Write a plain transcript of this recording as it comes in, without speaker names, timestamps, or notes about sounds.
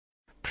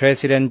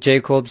President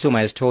Jacob Zuma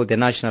has told the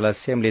National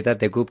Assembly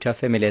that the Gupta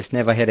family has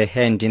never had a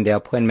hand in the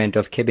appointment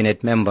of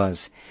cabinet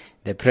members.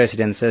 The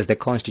president says the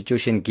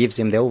constitution gives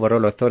him the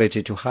overall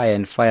authority to hire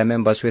and fire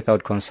members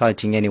without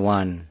consulting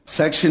anyone.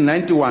 Section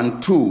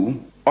 91(2)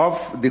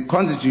 of the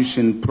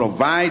constitution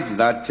provides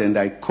that, and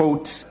I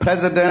quote,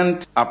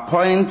 President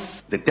appoints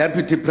the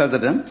deputy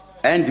president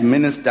and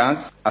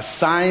ministers,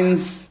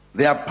 assigns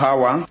their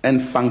power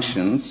and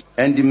functions,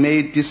 and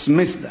may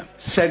dismiss them.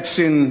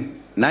 Section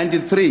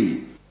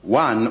 93(1)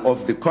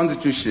 of the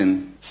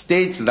constitution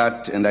states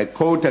that, and I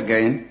quote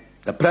again,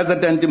 the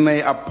president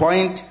may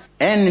appoint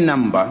any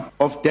number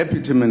of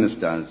deputy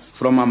ministers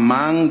from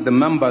among the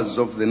members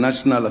of the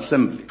National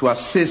Assembly to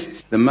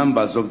assist the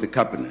members of the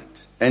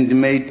cabinet, and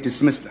may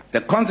dismiss them.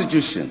 The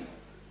constitution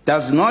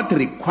does not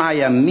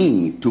require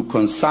me to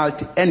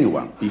consult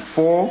anyone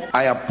before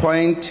I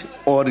appoint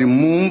or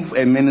remove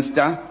a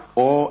minister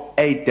or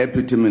a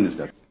deputy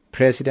minister.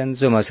 President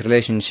Zuma's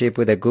relationship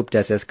with the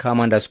Guptas has come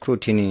under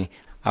scrutiny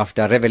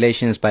after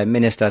revelations by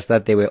ministers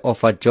that they were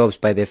offered jobs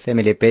by the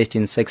family based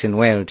in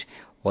Saxonwold,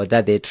 or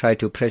that they tried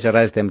to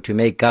pressurize them to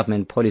make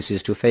government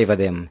policies to favor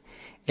them.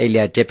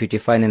 Earlier, Deputy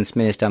Finance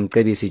Minister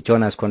Ntebo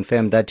Mokobo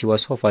confirmed that he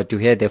was offered to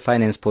head the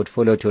finance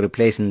portfolio to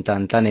replace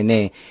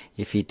Ntantlanene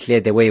if he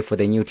cleared the way for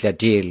the nuclear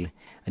deal.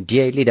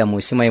 DA leader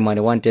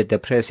Mosimane wanted the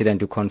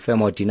president to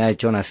confirm or deny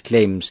Jonas'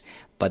 claims,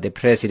 but the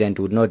president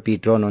would not be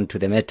drawn onto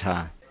the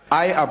matter.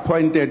 I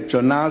appointed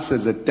Jonas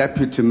as a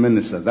deputy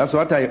minister. That's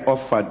what I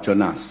offered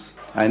Jonas.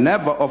 I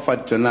never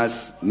offered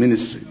Jonas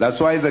ministry. That's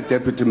why he's a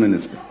deputy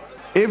minister.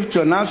 If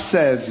Jonas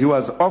says he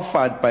was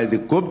offered by the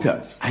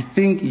Guptas, I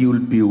think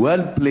you'll be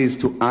well placed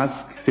to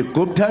ask the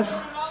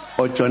Guptas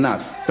or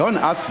Jonas. Don't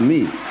ask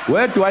me.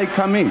 Where do I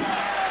come in?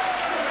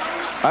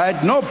 I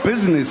had no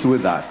business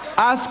with that.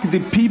 Ask the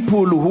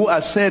people who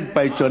are said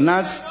by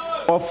Jonas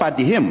offered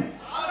him.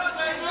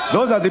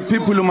 Those are the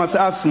people who must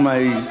ask,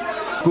 my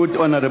good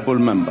honorable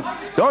member.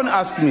 Don't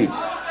ask me.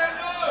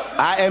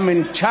 I am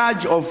in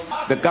charge of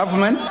the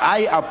government.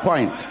 I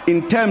appoint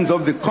in terms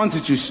of the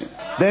constitution.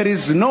 There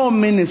is no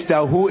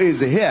minister who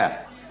is here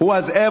who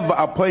was ever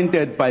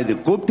appointed by the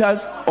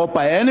Guptas or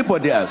by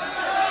anybody else.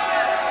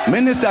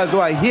 Ministers who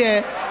are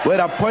here were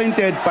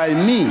appointed by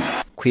me.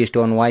 Quizzed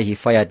on why he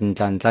fired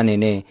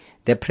Ntantlanene,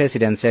 the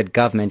president said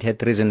government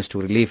had reasons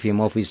to relieve him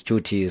of his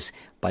duties,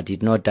 but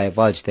did not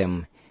divulge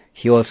them.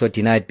 He also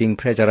denied being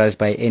pressurized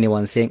by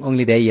anyone, saying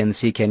only the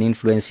ANC can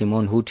influence him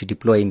on who to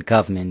deploy in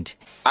government.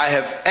 I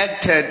have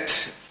acted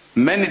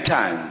many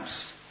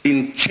times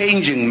in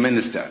changing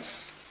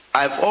ministers.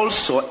 I've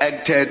also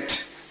acted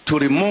to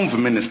remove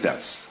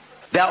ministers.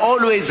 There are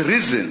always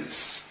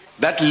reasons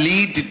that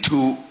lead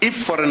to, if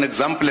for an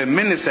example a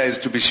minister is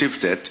to be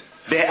shifted,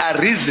 there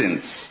are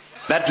reasons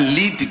that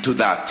lead to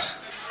that.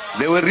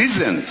 There were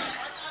reasons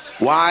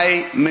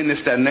why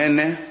Minister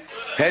Nene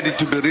had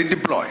to be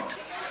redeployed.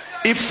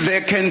 If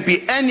there can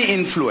be any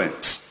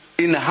influence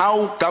in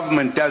how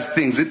government does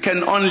things, it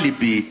can only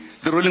be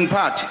the ruling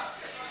party.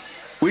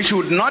 We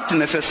should not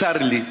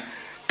necessarily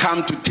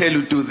come to tell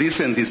you do this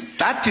and this.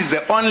 That is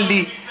the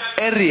only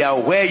area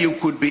where you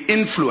could be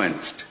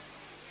influenced,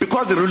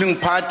 because the ruling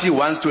party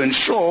wants to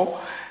ensure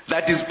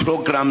that its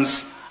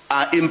programs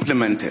are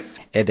implemented.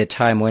 At the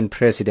time when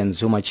President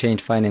Zuma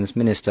changed finance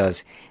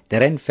ministers, the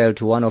rand fell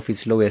to one of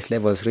its lowest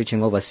levels,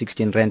 reaching over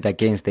 16 rand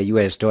against the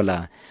US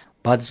dollar.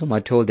 But Zuma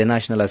told the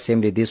National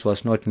Assembly this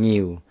was not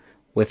new.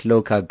 With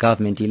local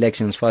government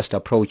elections fast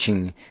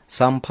approaching,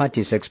 some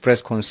parties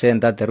expressed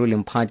concern that the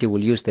ruling party will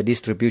use the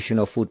distribution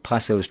of food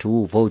parcels to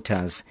woo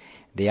voters.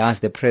 They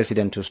asked the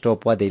president to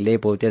stop what they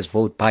labeled as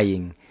vote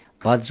buying.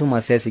 But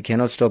Zuma says he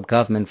cannot stop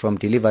government from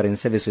delivering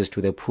services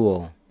to the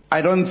poor.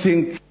 I don't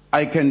think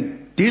I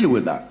can deal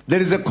with that.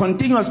 There is a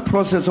continuous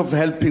process of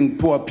helping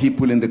poor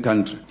people in the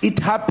country. It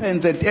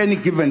happens at any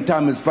given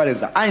time as far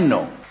as I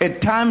know. At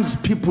times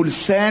people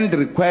send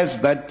requests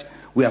that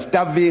we are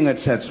starving,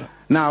 etc.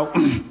 Now,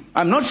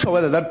 I'm not sure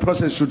whether that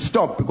process should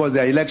stop because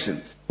there are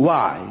elections.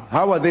 Why?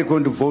 How are they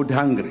going to vote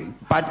hungry?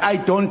 But I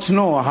don't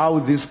know how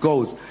this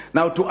goes.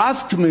 Now, to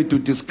ask me to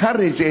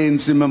discourage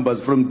ANC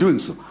members from doing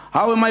so,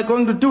 how am I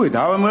going to do it?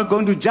 How am I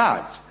going to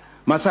judge?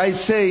 Must I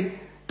say,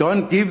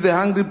 don't give the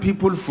hungry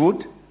people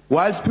food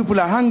whilst people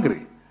are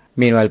hungry?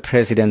 Meanwhile,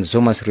 President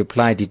Zuma's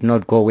reply did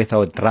not go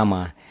without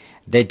drama.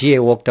 The DA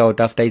walked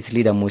out after its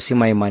leader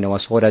Mosimane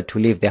was ordered to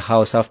leave the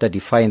house after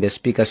defying the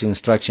speaker's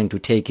instruction to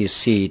take his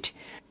seat.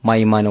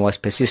 Mosimane was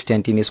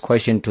persistent in his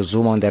question to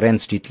Zuma on the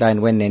rand's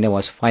decline when Nene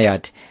was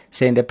fired,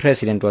 saying the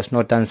president was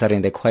not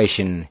answering the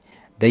question.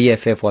 The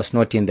EFF was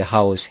not in the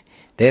house.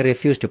 They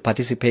refused to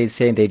participate,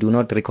 saying they do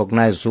not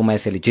recognize Zuma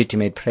as a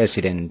legitimate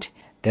president.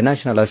 The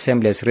National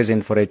Assembly has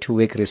risen for a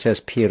 2-week recess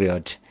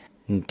period.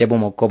 Ntebo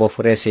Mokobo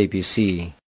for SABC.